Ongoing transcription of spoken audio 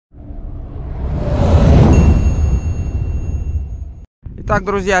Итак,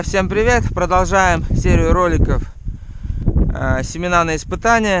 друзья, всем привет! Продолжаем серию роликов семена на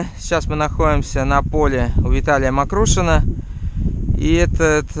испытания. Сейчас мы находимся на поле у Виталия Макрушина. И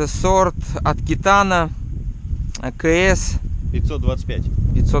этот сорт от Kitano КС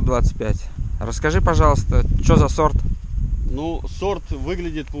 525. Расскажи, пожалуйста, что за сорт? Ну, сорт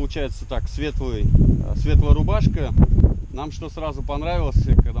выглядит, получается, так, светлая рубашка. Нам что сразу понравилось,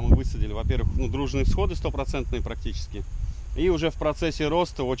 когда мы высадили, во-первых, дружные всходы стопроцентные практически. И уже в процессе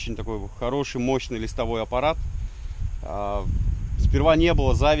роста очень такой хороший, мощный листовой аппарат. Сперва не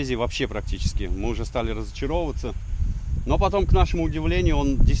было завязи вообще практически. Мы уже стали разочаровываться. Но потом, к нашему удивлению,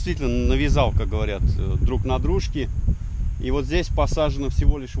 он действительно навязал, как говорят, друг на дружке. И вот здесь посажено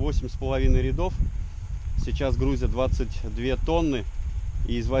всего лишь 8,5 рядов. Сейчас грузят 22 тонны.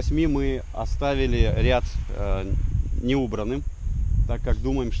 И из 8 мы оставили ряд неубранным, так как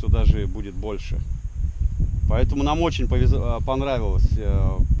думаем, что даже будет больше. Поэтому нам очень понравилось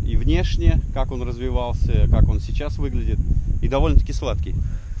и внешне, как он развивался, как он сейчас выглядит. И довольно-таки сладкий.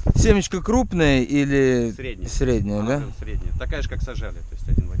 Семечко крупное или среднее, да? Средняя. Такая же, как сажали, то есть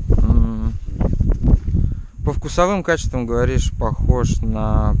один в один. По вкусовым качествам, говоришь, похож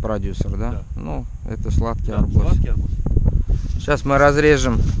на продюсер, да? Да. Ну, это сладкий арбуз. Сладкий арбуз. Сейчас мы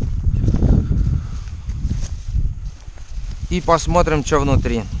разрежем и посмотрим, что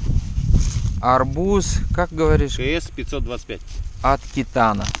внутри. Арбуз, как говоришь? КС 525. От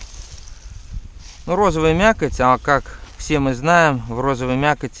Kitano. Ну, розовая мякоть, а как все мы знаем, в розовой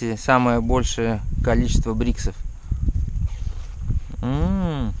мякоти самое большее количество бриксов.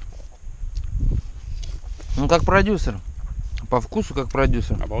 Ну, как продюсер. По вкусу, как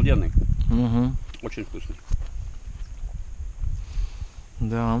продюсер. Обалденный. Угу. Очень вкусный.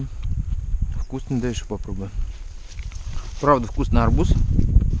 Да. Вкусный, дальше попробуем. Правда, вкусный арбуз.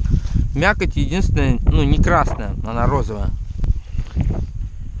 Мякоть единственная, ну, не красная, она розовая.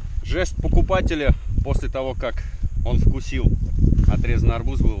 Жест покупателя после того, как он вкусил отрезанный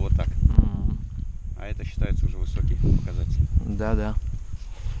арбуз, был вот так. А это считается уже высокий показатель. Да.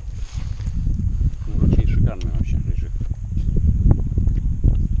 Очень шикарный вообще лежит.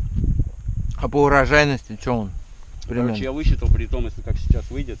 А по урожайности что он? Примерно? Короче, я высчитал, при том, если как сейчас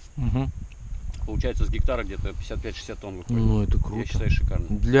выйдет, получается с гектара где-то 55-60 тонн выходит. Ну, это круто. Я считаю, шикарно.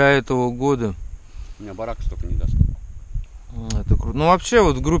 Для этого года. У меня барак столько не даст. Это круто. Ну, вообще,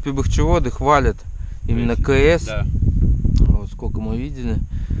 вот в группе бахчеводы хвалят именно КС. Да. Вот сколько мы видели.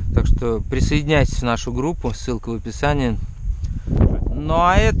 Так что присоединяйтесь в нашу группу, ссылка в описании. Ну,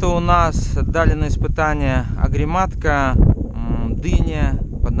 а это у нас дали на испытание агрематка дыня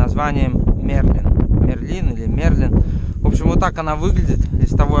под названием Мерлин или Мерлин. В общем, вот так она выглядит.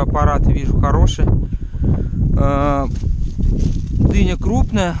 Листовой аппарат вижу хороший. Дыня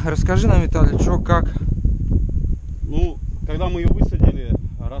крупная. Расскажи нам, Виталий, что, как? Ну, когда мы ее высадили,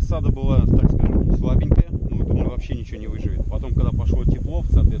 рассада была, так скажем, слабенькая. Мы думали, вообще ничего не выживет. Потом, когда пошло тепло,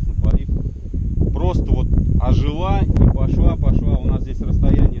 соответственно, полив, просто вот ожила и пошла. У нас здесь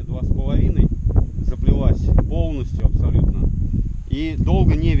расстояние 2,5. Заплелась полностью абсолютно. И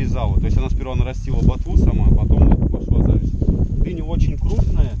долго не вязала. То есть она сперва нарастила ботву сама, а потом вот пошла зависть. Дыня очень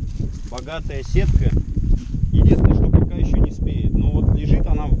крупная, богатая сетка. Единственное, что пока еще не спеет. Но вот лежит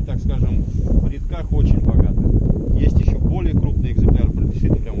она, так скажем, в рядках очень богато. Есть еще более крупные экземпляры,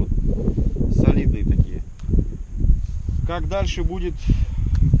 действительно прям вот солидные такие. Как дальше будет,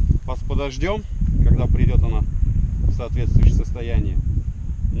 подождем, когда придет она в соответствующее состояние.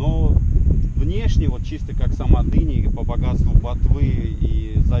 Но внешне, вот чисто как сама дыня, по богатству ботвы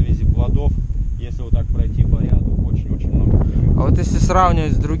и завязи плодов, если вот так пройти по ряду, очень-очень много. А вот если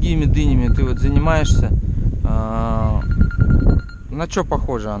сравнивать с другими дынями, ты вот занимаешься, на что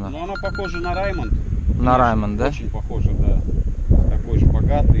похожа она? Ну, она похожа на Раймонд. На Раймонд, да? Очень похожа, да. Такой же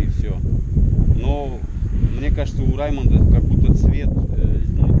богатый и все. Но мне кажется, у Раймонда как будто цвет,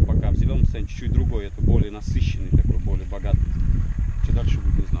 ну, пока в зеленом состоянии чуть-чуть другой. Это более насыщенный, такой, более богатый. Что дальше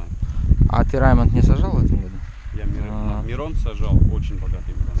будет, не знаю. А ты Раймонд не сажал в этом году? Я Мирон сажал, очень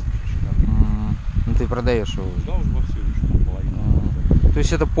богатый Мирон. Ну, ты продаешь его? Да, уже вовсю, еще половину. То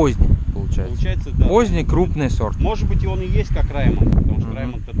есть это поздний, получается? Получается, да. Поздний, крупный сорт. Может быть, и он и есть как Раймонд, потому что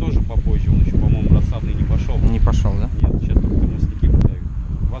Раймонд-то тоже попозже, он еще, по-моему, рассадный не пошел. Не пошел, да? Нет, сейчас только термостники продают.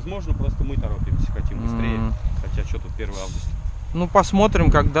 Возможно, просто мы торопимся, хотим быстрее, хотя что тут 1 августа. Ну,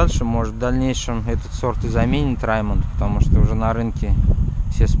 посмотрим, как дальше. Может, в дальнейшем этот сорт и заменит Раймонд, потому что уже на рынке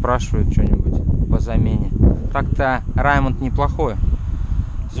все спрашивают что-нибудь по замене. Так-то Раймонд неплохой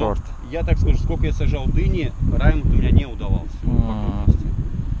сорт. Я так скажу, сколько я сажал дыни, Раймонд у меня не удавался по крупности.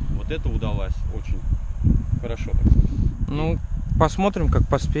 Вот это удалось очень хорошо. Так. Ну, посмотрим, как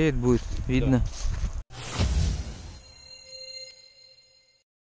поспеет, будет видно. Да.